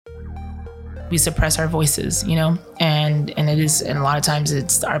we suppress our voices, you know, and it is, and a lot of times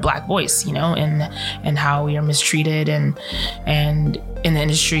it's our Black voice, you know, and how we are mistreated and in the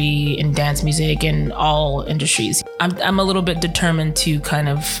industry, in dance music, and all industries. I'm a little bit determined to kind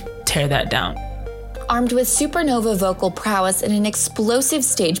of tear that down. Armed with supernova vocal prowess and an explosive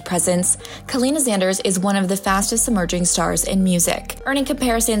stage presence, Kaleena Zanders is one of the fastest emerging stars in music, earning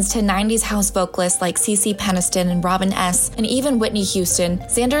comparisons to 90s house vocalists like CeCe Peniston and Robin S., and even Whitney Houston.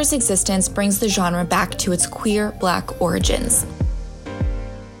 Zanders' existence brings the genre back to its queer Black origins.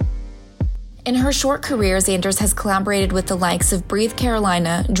 In her short career, Zanders has collaborated with the likes of Breathe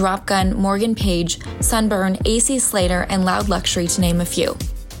Carolina, Dropgun, Morgan Page, Sunburn, AC Slater, and Loud Luxury, to name a few.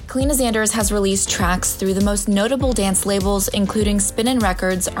 Kaleena Zanders has released tracks through the most notable dance labels, including Spinnin'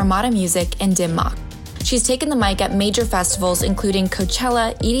 Records, Armada Music, and Dim Mak. She's taken the mic at major festivals including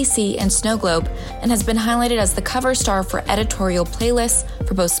Coachella, EDC, and Snow Globe, and has been highlighted as the cover star for editorial playlists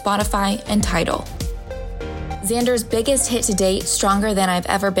for both Spotify and Tidal. Zanders' biggest hit to date, Stronger Than I've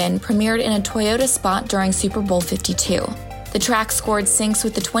Ever Been, premiered in a Toyota spot during Super Bowl 52. The track scored syncs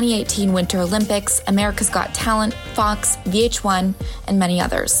with the 2018 Winter Olympics, America's Got Talent, Fox, VH1, and many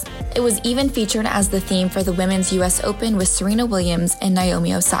others. It was even featured as the theme for the Women's US Open with Serena Williams and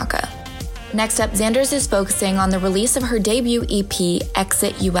Naomi Osaka. Next up, Zanders is focusing on the release of her debut EP,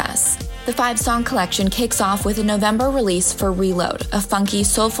 Exit US. The 5-song collection kicks off with a November release for Reload, a funky,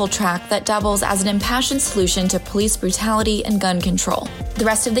 soulful track that doubles as an impassioned solution to police brutality and gun control. The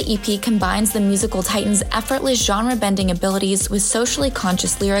rest of the EP combines the musical titan's effortless genre-bending abilities with socially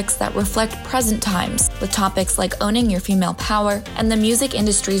conscious lyrics that reflect present times, with topics like owning your female power and the music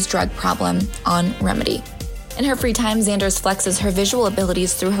industry's drug problem on Remedy. In her free time, Zanders flexes her visual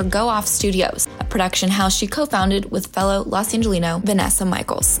abilities through her Go Off Studios, a production house she co-founded with fellow Los Angelino Vanessa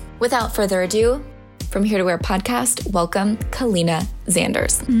Michaels. Without further ado, from Here to Wear podcast, welcome Kaleena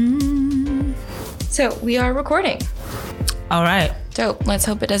Zanders. So we are recording. All right. Dope. Let's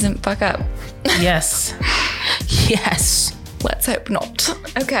hope it doesn't fuck up. Yes. Yes. Let's hope not.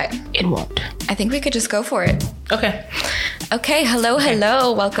 Okay. It won't. I think we could just go for it. Okay. Okay, hello.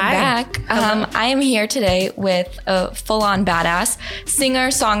 Welcome Hi. back. I am here today with a full-on badass singer,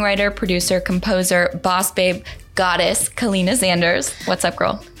 songwriter, producer, composer, boss babe, goddess, Kaleena Zanders. What's up,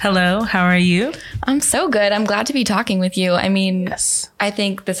 girl? Hello, how are you? I'm so good. I'm glad to be talking with you. I mean, Yes. I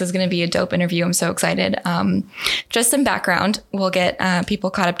think this is going to be a dope interview. I'm so excited. Just some background. We'll get people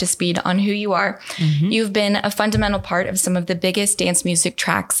caught up to speed on who you are. Mm-hmm. You've been a fundamental part of some of the biggest dance music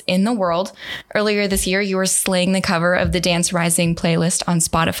tracks in the world. Earlier this year, you were slaying the cover of the Dance Rising playlist on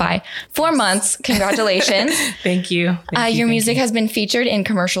Spotify. 4 months. Congratulations. Thank you. Your music has been featured in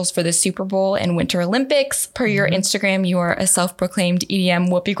commercials for the Super Bowl and Winter Olympics. Per your Instagram, you are a self-proclaimed EDM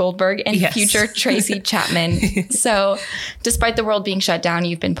Whoopi Goldberg and future Tracy Chapman. So despite the world being shut down,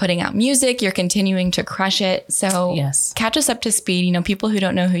 you've been putting out music. You're continuing to crush it. So catch us up to speed. You know, people who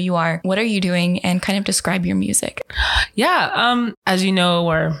don't know who you are, what are you doing, and kind of describe your music. Yeah. As you know,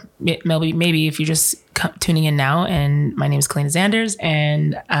 or maybe if you're just tuning in now, and my name is Kaleena Zanders,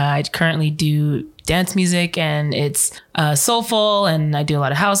 and I currently do dance music, and it's soulful, and I do a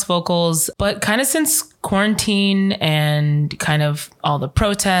lot of house vocals. But kind of since quarantine and kind of all the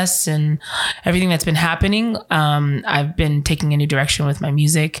protests and everything that's been happening, I've been taking a new direction with my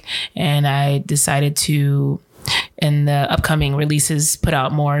music, and I decided to, in the upcoming releases, put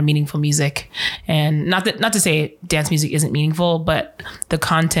out more meaningful music. And not to say dance music isn't meaningful, but the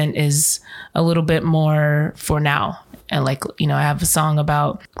content is a little bit more for now. And like, you know, I have a song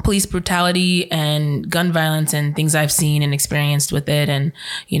about police brutality and gun violence and things I've seen and experienced with it, and,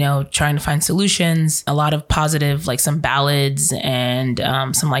 you know, trying to find solutions. A lot of positive, like some ballads and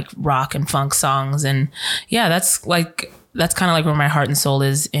some like rock and funk songs. And yeah, that's kind of like where my heart and soul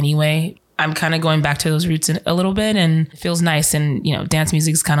is anyway. I'm kind of going back to those roots a little bit, and it feels nice. And, you know, dance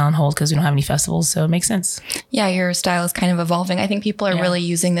music is kind of on hold because we don't have any festivals. So it makes sense. Yeah, your style is kind of evolving. I think people are really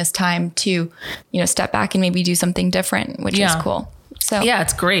using this time to, you know, step back and maybe do something different, which is cool. So yeah,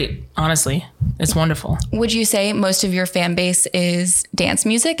 it's great. Honestly, it's wonderful. Would you say most of your fan base is dance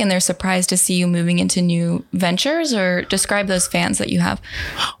music and they're surprised to see you moving into new ventures, or describe those fans that you have?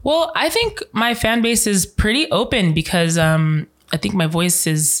 Well, I think my fan base is pretty open because I think my voice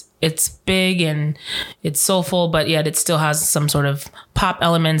it's big and it's soulful, but yet it still has some sort of pop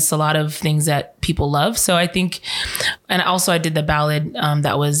elements, a lot of things that people love. So I think, and also I did the ballad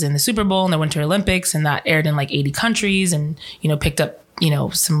that was in the Super Bowl and the Winter Olympics, and that aired in like 80 countries, and, you know, picked up, you know,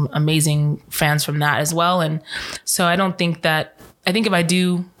 some amazing fans from that as well. And so I think if I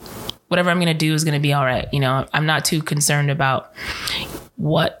do whatever I'm going to do is going to be all right. You know, I'm not too concerned about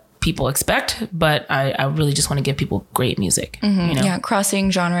what people expect, but I really just want to give people great music. Yeah,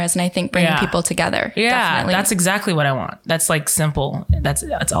 crossing genres, and I think bringing people together. Yeah, definitely. That's exactly what I want. That's like simple.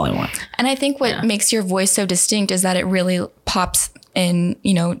 That's all I want. And I think what makes your voice so distinct is that it really pops in,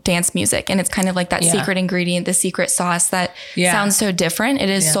 dance music. And it's kind of like that secret ingredient, the secret sauce that sounds so different. It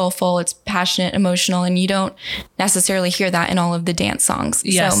is soulful, it's passionate, emotional, and you don't necessarily hear that in all of the dance songs.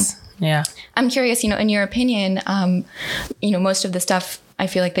 Yes. So I'm curious, in your opinion, most of the stuff I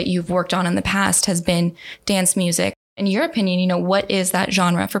feel like that you've worked on in the past has been dance music. In your opinion, what is that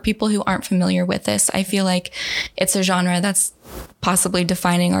genre for people who aren't familiar with this? I feel like it's a genre that's possibly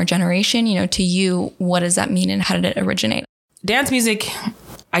defining our generation. To you, what does that mean and how did it originate? Dance music,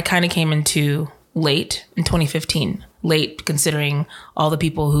 I kind of came into late in 2015. Late considering all the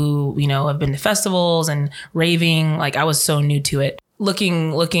people who, have been to festivals and raving. Like I was so new to it.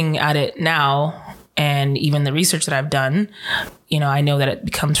 Looking at it now, and even the research that I've done, I know that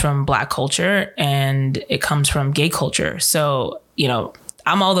it comes from Black culture and it comes from gay culture. So,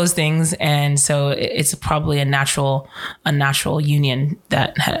 I'm all those things. And so it's probably a natural union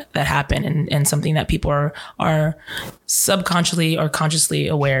that happened and something that people are subconsciously or consciously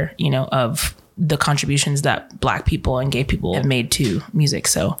aware, of the contributions that Black people and gay people have made to music.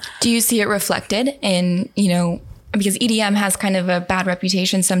 So do you see it reflected in, because EDM has kind of a bad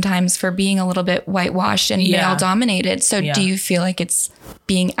reputation sometimes for being a little bit whitewashed and male dominated. So do you feel like it's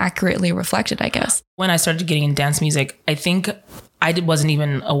being accurately reflected, I guess? When I started getting in dance music, I think I wasn't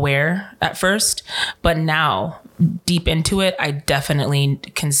even aware at first, but now deep into it, I definitely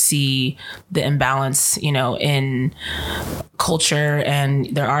can see the imbalance, in culture.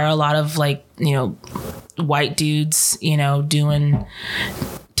 And there are a lot of white dudes,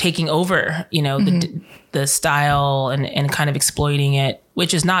 taking over, the style and kind of exploiting it,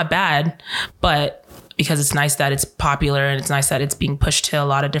 which is not bad, but because it's nice that it's popular and it's nice that it's being pushed to a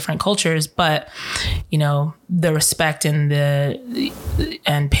lot of different cultures. But, the respect and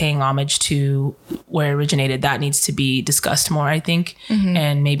paying homage to where it originated, that needs to be discussed more, I think.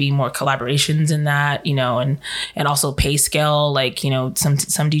 And maybe more collaborations in that, and also pay scale, some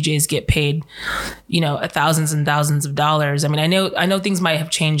DJs get paid, thousands and thousands of dollars. I mean, I know things might have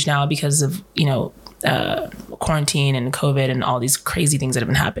changed now because of, quarantine and COVID and all these crazy things that have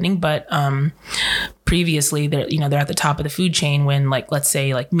been happening. But previously, they're at the top of the food chain when, let's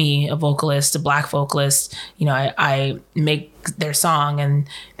say, me, a vocalist, a Black vocalist, I make their song and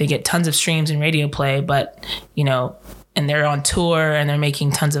they get tons of streams and radio play, but, and they're on tour and they're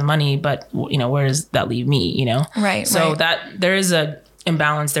making tons of money, but, where does that leave me, Right. So that there is a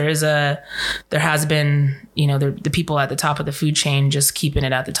imbalance. There has been, the people at the top of the food chain just keeping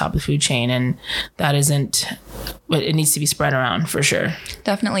it at the top of the food chain. And that isn't, it needs to be spread around for sure.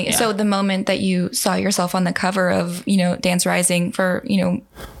 Definitely. Yeah. So the moment that you saw yourself on the cover of, Dance Rising for,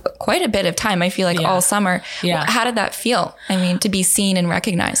 quite a bit of time, I feel like all summer. Yeah. How did that feel? I mean, to be seen and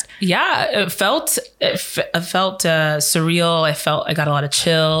recognized. Yeah, it felt surreal. I got a lot of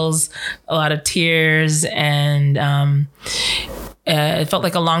chills, a lot of tears, and, it felt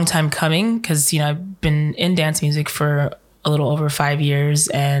like a long time coming because, I've been in dance music for a little over 5 years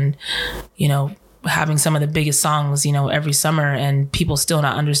and, having some of the biggest songs, every summer and people still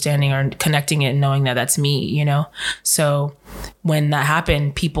not understanding or connecting it and knowing that that's me, So when that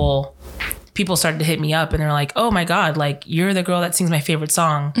happened, people started to hit me up and they're like, oh my God, you're the girl that sings my favorite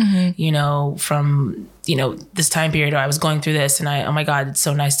song, from, this time period, or I was going through this and oh my God, it's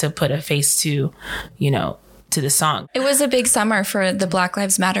so nice to put a face to, to the song. It was a big summer for the Black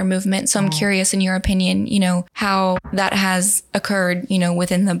Lives Matter movement. So I'm curious, in your opinion, how that has occurred,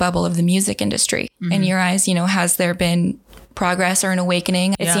 within the bubble of the music industry. In your eyes, has there been progress or an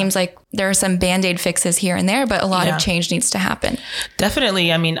awakening? It seems like there are some Band-Aid fixes here and there, but a lot of change needs to happen.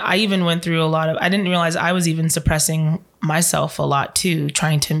 Definitely. I mean, I even went through I didn't realize I was even suppressing myself a lot too,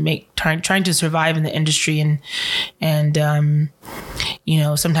 trying to survive in the industry and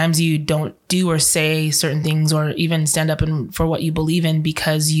sometimes you don't do or say certain things or even stand up for what you believe in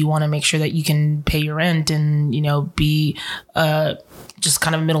because you want to make sure that you can pay your rent and, be just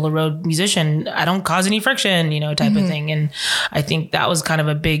kind of middle of the road musician. I don't cause any friction, type of thing. And I think that was kind of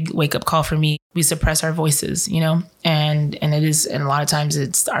a big wake up call for me. We suppress our voices, and it is, and a lot of times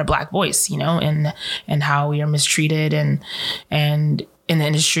it's our Black voice, and how we are mistreated and in the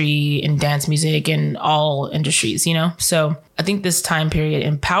industry, in dance music, and all industries, So I think this time period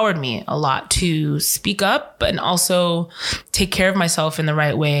empowered me a lot to speak up and also take care of myself in the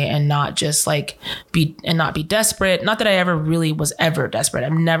right way and not just be desperate. Not that I ever really was ever desperate.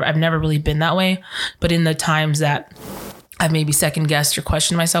 I've never really been that way. But in the times that I've maybe second guessed or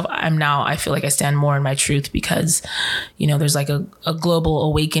questioned myself, I feel like I stand more in my truth because, there's like a global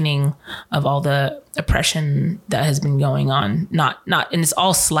awakening of all the oppression that has been going on. And it's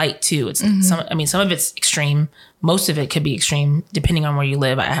all slight too. It's some of it's extreme. Most of it could be extreme depending on where you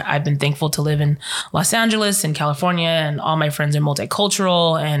live. I've been thankful to live in Los Angeles and California, and all my friends are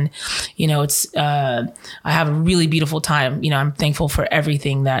multicultural, and, I have a really beautiful time. I'm thankful for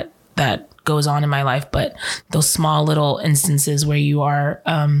everything that goes on in my life, but those small little instances where you are,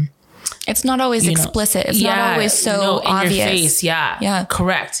 it's not always explicit. It's not always so in obvious. Your face. Yeah.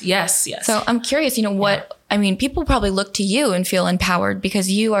 Correct. Yes. So I'm curious, people probably look to you and feel empowered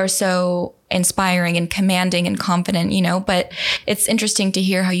because you are so inspiring and commanding and confident, but it's interesting to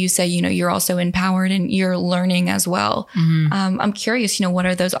hear how you say, you're also empowered and you're learning as well. I'm curious, what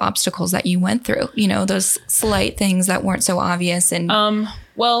are those obstacles that you went through, those slight things that weren't so obvious? And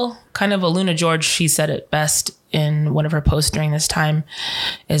well, kind of Kaleena George, she said it best in one of her posts during this time,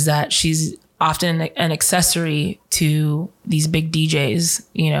 is that she's often an accessory to these big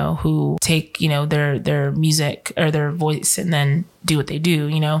DJs, who take, their music or their voice and then do what they do,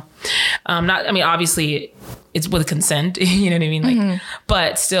 obviously it's with consent, you know what I mean? Like,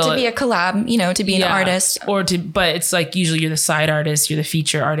 but still to be a collab, to be an artist but it's like, usually you're the side artist, you're the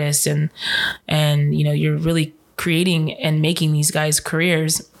feature artist, and you're really creating and making these guys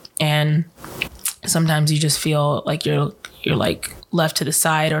careers. And sometimes you just feel like you're like left to the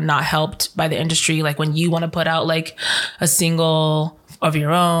side or not helped by the industry. Like when you want to put out like a single of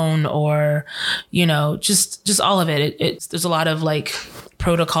your own, or, just all of it. There's a lot of like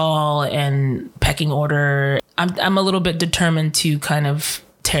protocol and pecking order. I'm a little bit determined to kind of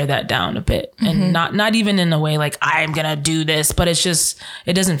tear that down a bit, and not even in a way like I'm going to do this, but it's just,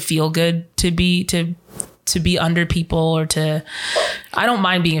 it doesn't feel good to be under people, or I don't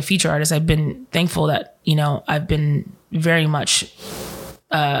mind being a feature artist. I've been thankful that, I've been very much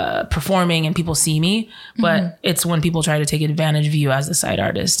performing and people see me, but it's when people try to take advantage of you as the side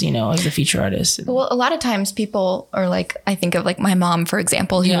artist, as the feature artist. Well, a lot of times people are like, I think of like my mom, for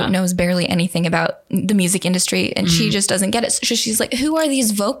example, who knows barely anything about the music industry, and she just doesn't get it. So she's like, who are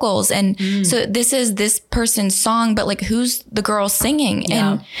these vocals? And so this is this person's song, but like, who's the girl singing?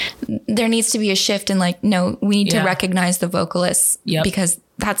 And there needs to be a shift in like, no, we need to recognize the vocalists because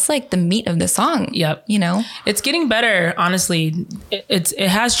that's like the meat of the song. It's getting better. Honestly, it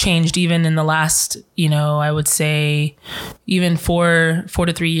has changed even in the last, I would say even 4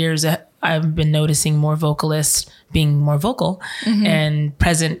 to 3 years. I've been noticing more vocalists being more vocal and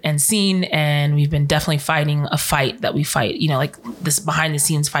present and seen. And we've been definitely fighting a fight that we fight, like this behind the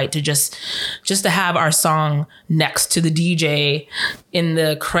scenes fight to just to have our song next to the DJ in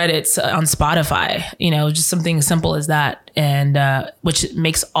the credits on Spotify, just something as simple as that. And which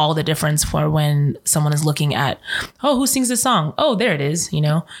makes all the difference for when someone is looking at, oh, who sings this song? Oh, there it is,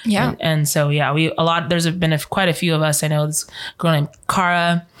 And so, there's been quite a few of us. I know this girl named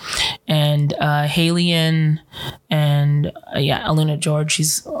Cara and Halian and Kaleena George.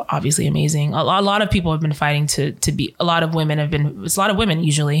 She's obviously amazing. A lot of people have been fighting to be, it's a lot of women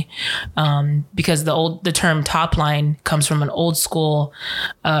usually, because the term top line comes from an old school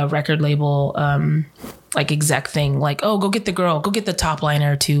record label like exec thing, like, oh, go get the top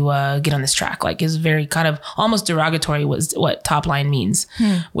liner to get on this track. Like, is very kind of almost derogatory was what top line means,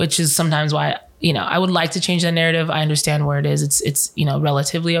 which is sometimes why, I would like to change that narrative. I understand where it is. It's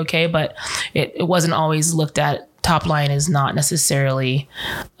relatively okay, but it wasn't always looked at. Top line is not necessarily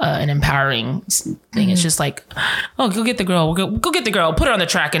an empowering thing. It's just like, oh, go get the girl. Go get the girl. Put her on the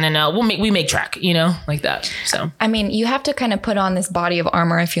track, and then we make track. Like that. So I mean, you have to kind of put on this body of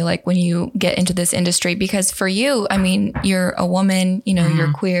armor. I feel like when you get into this industry, because for you, I mean, you're a woman.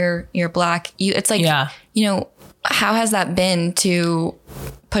 You're queer. You're Black. It's like, how has that been to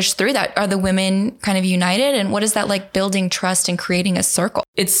push through that? Are the women kind of united? And what is that like, building trust and creating a circle?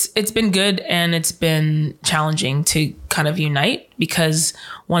 It's been good, and it's been challenging to kind of unite, because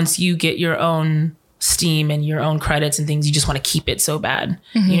once you get your own steam and your own credits and things, you just want to keep it so bad.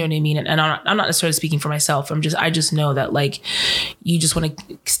 You know what I mean? And I'm not necessarily speaking for myself. I just know that like, you just want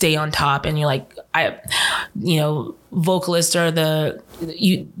to stay on top, and you're like, vocalists are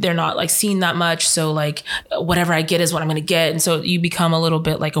they're not like seen that much. So like, whatever I get is what I'm going to get. And so you become a little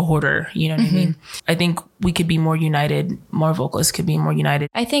bit like a hoarder, you know what I mean? I think we could be more united. More vocalists could be more united.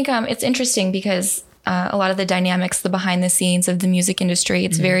 I think it's interesting because a lot of the dynamics, the behind the scenes of the music industry,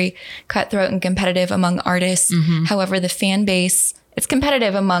 it's very cutthroat and competitive among artists. However, the fan base, it's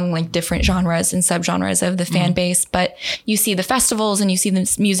competitive among like different genres and subgenres of the fan base, but you see the festivals and you see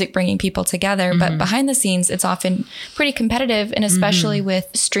the music bringing people together. But behind the scenes, it's often pretty competitive, and especially with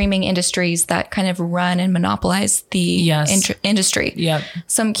streaming industries that kind of run and monopolize the industry. Yep.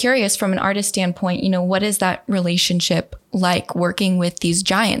 So I'm curious, from an artist standpoint, what is that relationship like working with these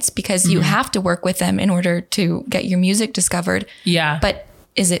giants? Because you have to work with them in order to get your music discovered. Yeah. But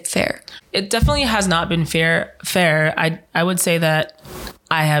is it fair? It definitely has not been fair. I would say that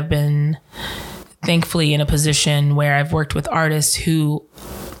I have been thankfully in a position where I've worked with artists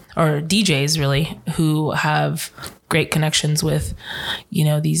or DJs really, who have great connections with,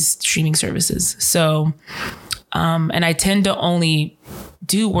 these streaming services. So, and I tend to only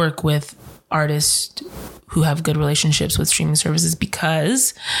do work with artists who have good relationships with streaming services,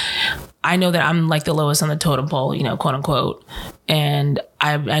 because I know that I'm like the lowest on the totem pole, quote unquote. And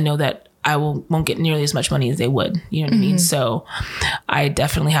I know that I won't get nearly as much money as they would, you know what I mean? So I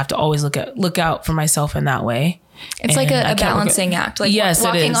definitely have to always look out for myself in that way. It's like a balancing act, like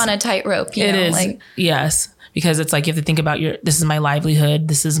walking on a tightrope. It is. Yes. Because it's like, you have to think about this is my livelihood.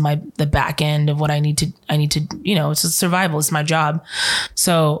 This is the back end of what I need to, it's a survival. It's my job.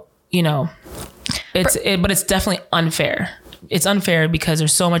 So, but it's definitely unfair. It's unfair because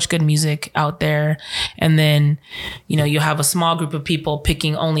there's so much good music out there. And then, you have a small group of people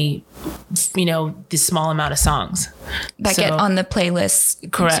picking only, this small amount of songs that get on the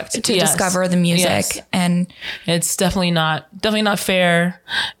playlist. Correct. To discover the music. Yes. And it's definitely not fair.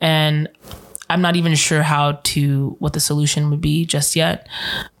 And I'm not even sure what the solution would be just yet.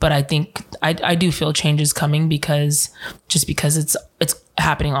 But I think I do feel change is coming, because it's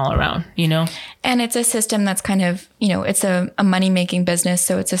happening all around, And it's a system that's kind of, it's a money-making business.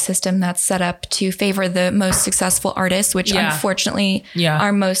 So it's a system that's set up to favor the most successful artists, which unfortunately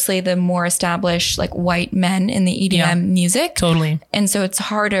are mostly the more established, like white men in the EDM music. Totally. And so it's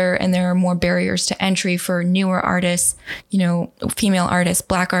harder, and there are more barriers to entry for newer artists, female artists,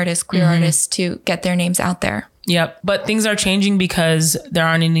 Black artists, queer artists to get their names out there. Yep. But things are changing because there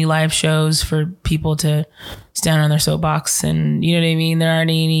aren't any live shows for people to stand on their soapbox, and you know what I mean? There aren't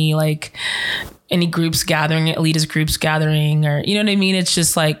any groups gathering, elitist groups gathering, or you know what I mean? It's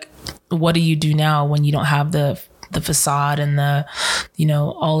just like, what do you do now when you don't have the facade and the,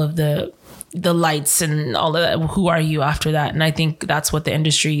 all of the lights and all of that? Who are you after that? And I think that's what the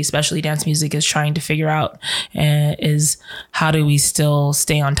industry, especially dance music, is trying to figure out, is how do we still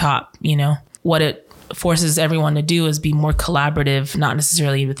stay on top? What it forces everyone to do is be more collaborative, not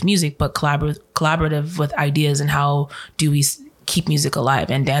necessarily with music, but collaborative with ideas, and how do we keep music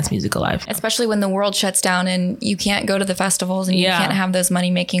alive and dance music alive. Especially when the world shuts down and you can't go to the festivals and you can't have those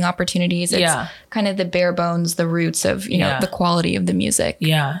money-making opportunities. It's kind of the bare bones, the roots of, the quality of the music.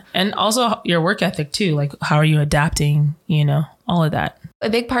 Yeah. And also your work ethic too. Like, how are you adapting, all of that. A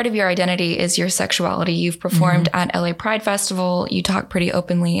big part of your identity is your sexuality. You've performed at LA Pride Festival. You talk pretty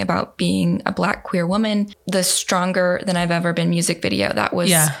openly about being a Black queer woman. The Stronger Than I've Ever Been music video, that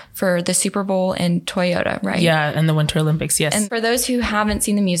was for the Super Bowl in Toyota, right? Yeah, and the Winter Olympics, yes. And for those who haven't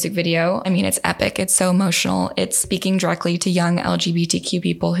seen the music video, I mean, it's epic. It's so emotional. It's speaking directly to young LGBTQ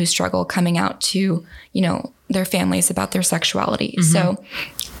people who struggle coming out to, their families about their sexuality. So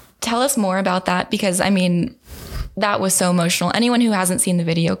tell us more about that, because I mean, that was so emotional. Anyone who hasn't seen the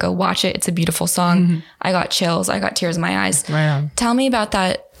video, go watch it. It's a beautiful song. I got chills. I got tears in my eyes. Right on. Tell me about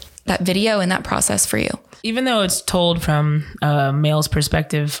that video and that process for you. Even though it's told from a male's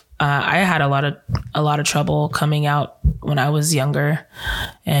perspective, I had a lot of trouble coming out when I was younger,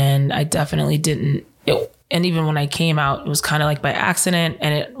 and I definitely didn't. And even when I came out, it was kind of like by accident,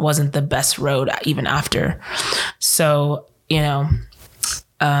 and it wasn't the best road even after. So,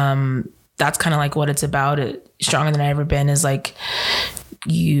 that's kind of like what it's about. Stronger Than I Ever Been is like,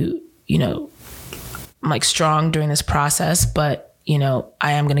 I'm like strong during this process, but I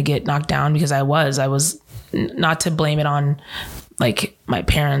am going to get knocked down, because I was not to blame it on like my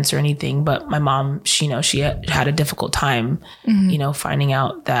parents or anything, but my mom, she had a difficult time, finding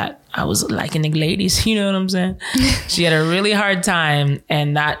out that I was liking the ladies, you know what I'm saying? She had a really hard time,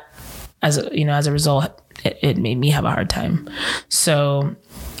 and that as a result, it made me have a hard time. So,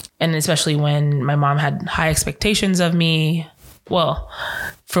 and especially when my mom had high expectations of me, well,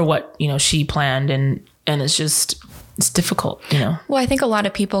 for what, she planned, and it's difficult, Well, I think a lot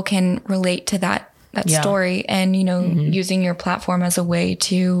of people can relate to that story, and, using your platform as a way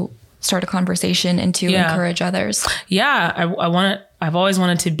to start a conversation and to encourage others. Yeah. I've always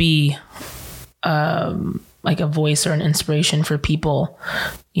wanted to be, like a voice or an inspiration for people.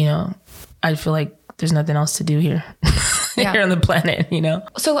 I feel like there's nothing else to do here. here on the planet,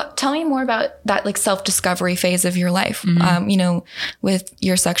 So tell me more about that like self-discovery phase of your life, with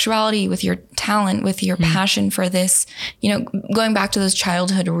your sexuality, with your talent, with your passion for this, going back to those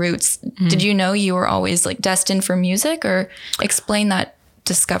childhood roots. Did you know you were always like destined for music, or explain that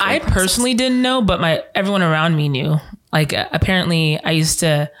discovery I process? personally didn't know, but everyone around me knew. Like apparently I used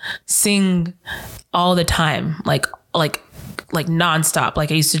to sing all the time, like nonstop. Like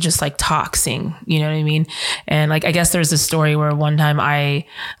I used to just like sing, you know what I mean? And like, I guess there's a story where one time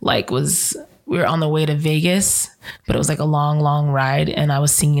we were on the way to Vegas, but it was like a long, long ride. And I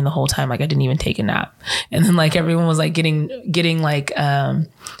was singing the whole time. Like I didn't even take a nap. And then like everyone was like getting like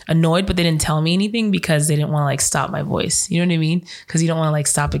annoyed, but they didn't tell me anything because they didn't want to like stop my voice. You know what I mean? Because you don't want to like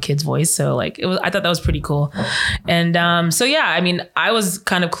stop a kid's voice. So like I thought that was pretty cool. And so yeah, I mean, I was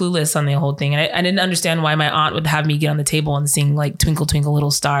kind of clueless on the whole thing. And I didn't understand why my aunt would have me get on the table and sing like Twinkle, Twinkle,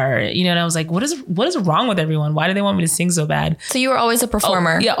 Little Star. And I was like, what is wrong with everyone? Why do they want me to sing so bad? So you were always a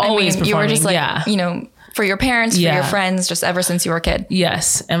performer. Yeah, always performing. You were just like, for your parents, for your friends, just ever since you were a kid.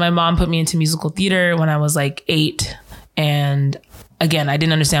 Yes. And my mom put me into musical theater when I was like 8. And again, I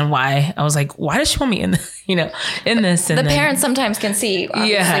didn't understand why. I was like, why does she want me in this? And the parents sometimes can see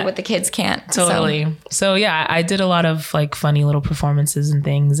obviously what the kids can't. Totally. So yeah, I did a lot of like funny little performances and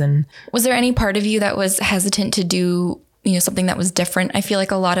things. And was there any part of you that was hesitant to do, something that was different? I feel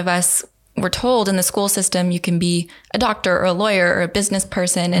like a lot of us were told in the school system you can be a doctor or a lawyer or a business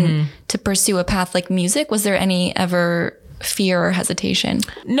person, and to pursue a path like music. Was there any ever fear or hesitation?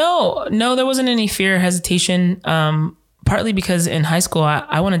 No, there wasn't any fear or hesitation. Partly because in high school,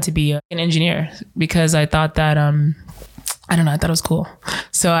 I wanted to be an engineer because I thought that, I thought it was cool.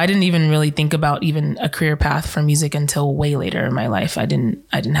 So I didn't even really think about even a career path for music until way later in my life. I didn't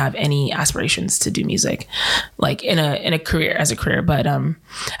have any aspirations to do music, like in a career, as a career. But, and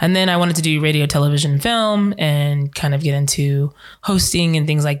then I wanted to do radio, television, film, and kind of get into hosting and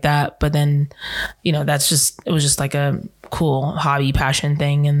things like that. But then, it was just like a cool hobby, passion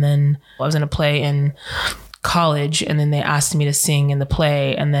thing. And then I was in a play in college, and then they asked me to sing in the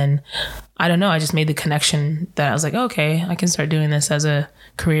play, and then I don't know, I just made the connection that I was like, okay, I can start doing this as a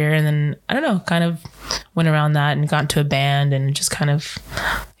career. And then I don't know, kind of went around that and got into a band, and just kind of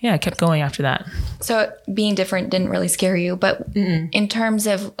kept going after that. So being different didn't really scare you, but in terms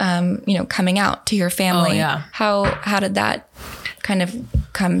of coming out to your family, how did that kind of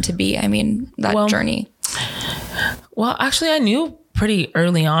come to be? I mean, that journey. Well, actually I knew pretty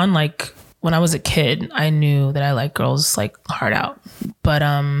early on, like when I was a kid, I knew that I like girls like hard out, but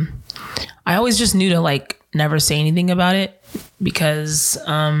I always just knew to like never say anything about it because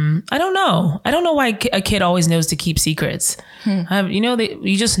I don't know why a kid always knows to keep secrets.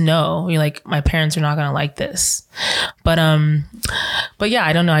 You just know, you're like, my parents are not gonna like this, but yeah,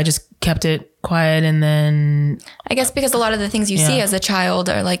 I don't know. I just kept it quiet, and then I guess because a lot of the things you see as a child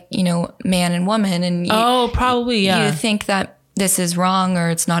are like man and woman, and you think that this is wrong or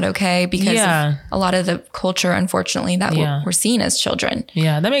it's not okay because of a lot of the culture, unfortunately, that we're seen as children.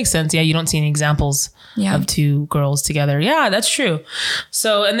 Yeah, that makes sense. Yeah, you don't see any examples of two girls together. Yeah, that's true.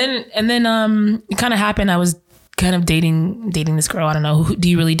 So and then it kind of happened. I was kind of dating this girl. I don't know. Do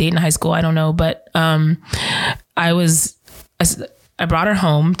you really date in high school? I don't know, but I brought her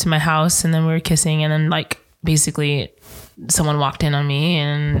home to my house, and then we were kissing, and then like basically someone walked in on me,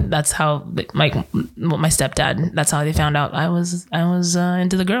 and that's how my stepdad, that's how they found out I was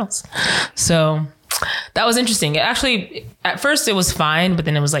into the girls. So that was interesting. Actually, at first it was fine, but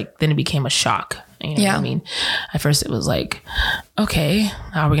then it became a shock. You know what I mean? At first it was like, okay,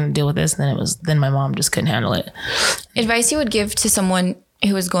 how are we going to deal with this? And then my mom just couldn't handle it. Advice you would give to someone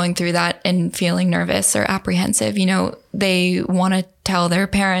who is going through that and feeling nervous or apprehensive, they want to tell their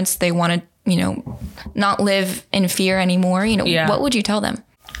parents, they want to not live in fear anymore. What would you tell them?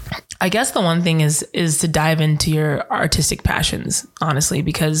 I guess the one thing is to dive into your artistic passions, honestly,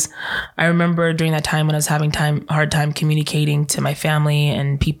 because I remember during that time when I was having hard time communicating to my family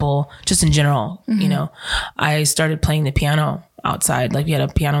and people just in general, I started playing the piano outside. Like we had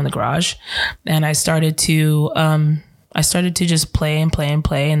a piano in the garage, and I started to just play and play and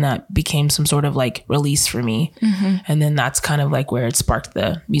play, and that became some sort of like release for me. And then that's kind of like where it sparked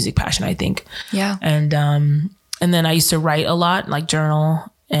the music passion, I think. Yeah. And then I used to write a lot, like journal.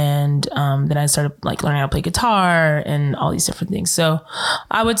 And then I started like learning how to play guitar and all these different things. So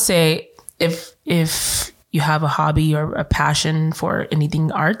I would say if you have a hobby or a passion for anything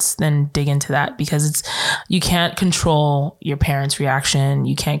arts, then dig into that, because you can't control your parents' reaction.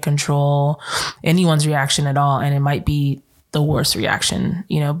 You can't control anyone's reaction at all. And it might be the worst reaction,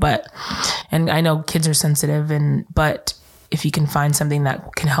 and I know kids are sensitive, but if you can find something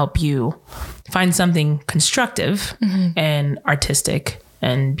that can help you find something constructive and artistic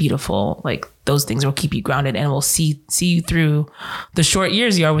and beautiful, like those things will keep you grounded and will see you through the short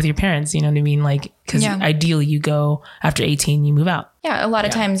years you are with your parents. You know what I mean? Like, because ideally you go after 18, you move out. Yeah. A lot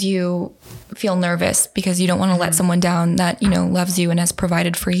of times you feel nervous because you don't want to let someone down that, you know, loves you and has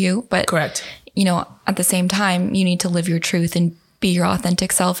provided for you. But correct. You know, at the same time, you need to live your truth and be your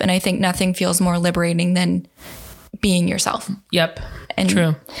authentic self. And I think nothing feels more liberating than being yourself. Yep. And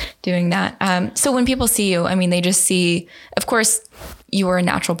true. Doing that. So when people see you, I mean, they just see, of course, you were a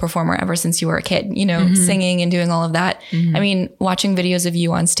natural performer ever since you were a kid, you know, singing and doing all of that. I mean, watching videos of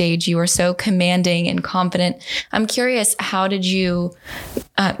you on stage, you were so commanding and confident. I'm curious, how did you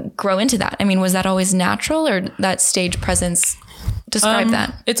grow into that? I mean, was that always natural, or that stage presence? Describe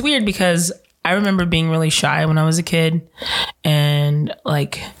that. It's weird because I remember being really shy when I was a kid, and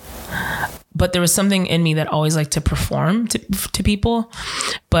like, but there was something in me that always liked to perform to people.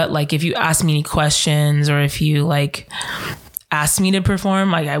 But like, if you ask me any questions, or if you like asked me to perform,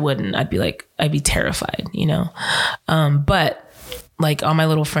 like I wouldn't. I'd be terrified, you know? But like all my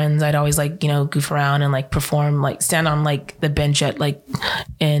little friends, I'd always like, you know, goof around and like perform, like stand on like the bench at like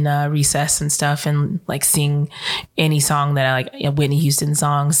in recess and stuff, and like sing any song that I like, a Whitney Houston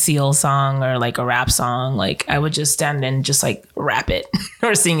song, Seal song, or like a rap song. Like I would just stand and just like rap it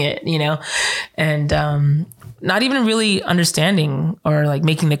or sing it, you know? And not even really understanding or like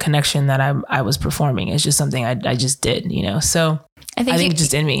making the connection that I was performing. It's just something I just did, you know? So I think it's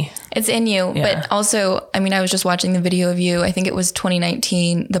just in me. It's in you. Yeah. But also, I mean, I was just watching the video of you. I think it was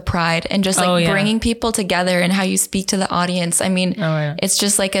 2019, the Pride, and just like bringing people together and how you speak to the audience. I mean, it's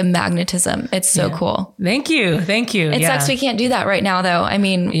just like a magnetism. It's so cool. Thank you. It sucks we can't do that right now, though. I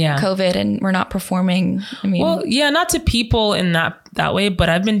mean, COVID, and we're not performing. I mean, well, not to people in that way, but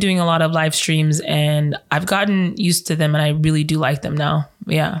I've been doing a lot of live streams and I've gotten used to them, and I really do like them now.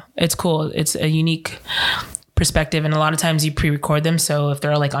 Yeah, it's cool. It's a unique perspective, and a lot of times you pre-record them, so if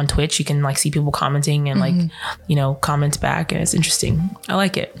they're like on Twitch, you can like see people commenting and like, you know, comment back, and it's interesting. I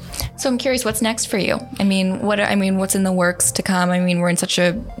like it. So I'm curious, what's next for you? I mean, what's in the works to come? I mean, we're in such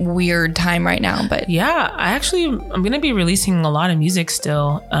a weird time right now, but I'm gonna be releasing a lot of music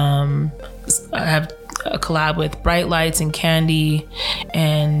still. I have a collab with Bright Lights and Candy,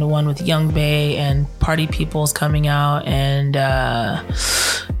 and one with Young Bae, and Party People's coming out, and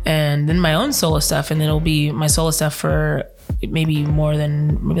then my own solo stuff, and then it'll be my solo stuff for maybe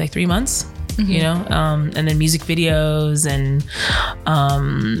like 3 months, you know, and then music videos and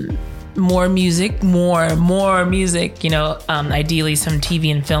more music, you know, ideally some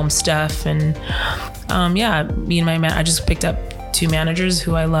TV and film stuff, and me and I just picked up 2 managers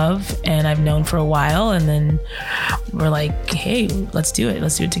who I love and I've known for a while, and then we're like, hey, let's do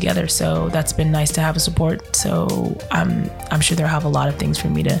it together. So that's been nice to have a support. So I'm sure they'll have a lot of things for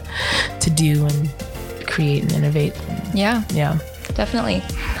me to do and create and innovate. Yeah definitely.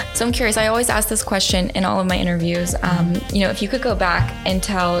 So I'm curious, I always ask this question in all of my interviews. You know, if you could go back and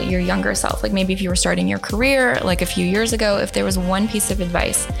tell your younger self, like maybe if you were starting your career like a few years ago, if there was one piece of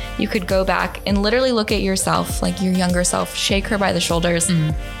advice you could go back and literally look at yourself, like your younger self, shake her by the shoulders,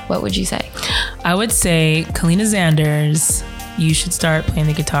 what would you say? I would say, Kaleena Zanders, you should start playing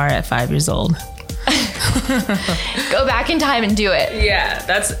the guitar at 5 years old. Go back in time and do it.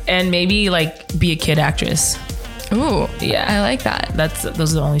 Yeah, and maybe like be a kid actress. Ooh, yeah, I like that.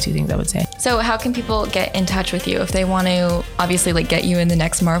 Those are the only 2 things I would say. So how can people get in touch with you if they want to obviously like get you in the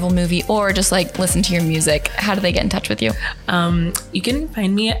next Marvel movie, or just like listen to your music? How do they get in touch with you? You can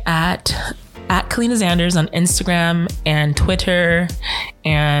find me at Kaleena Zanders on Instagram and Twitter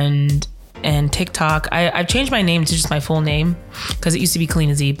and TikTok. I've changed my name to just my full name because it used to be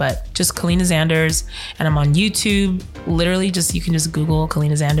Kaleena Z, but just Kaleena Zanders. And I'm on YouTube. Literally you can just Google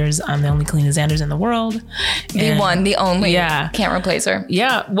Kaleena Zanders. I'm the only Kaleena Zanders in the world. The one, the only. Yeah. Can't replace her.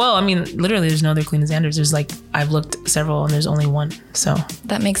 Yeah. Well, I mean, literally there's no other Kaleena Zanders. There's like, I've looked several and there's only one. So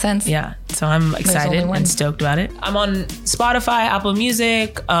that makes sense. Yeah. So I'm excited and stoked about it. I'm on Spotify, Apple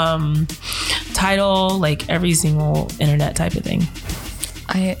Music, Tidal, like every single internet type of thing.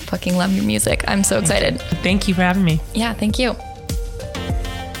 I fucking love your music. I'm so excited. Thank you for having me. Yeah, thank you.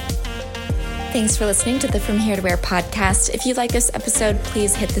 Thanks for listening to the From Here to Where podcast. If you like this episode,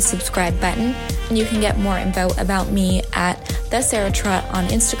 please hit the subscribe button, and you can get more info about me at The Sarah Trott on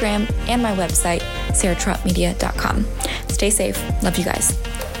Instagram and my website, sarahtrottmedia.com. Stay safe. Love you guys.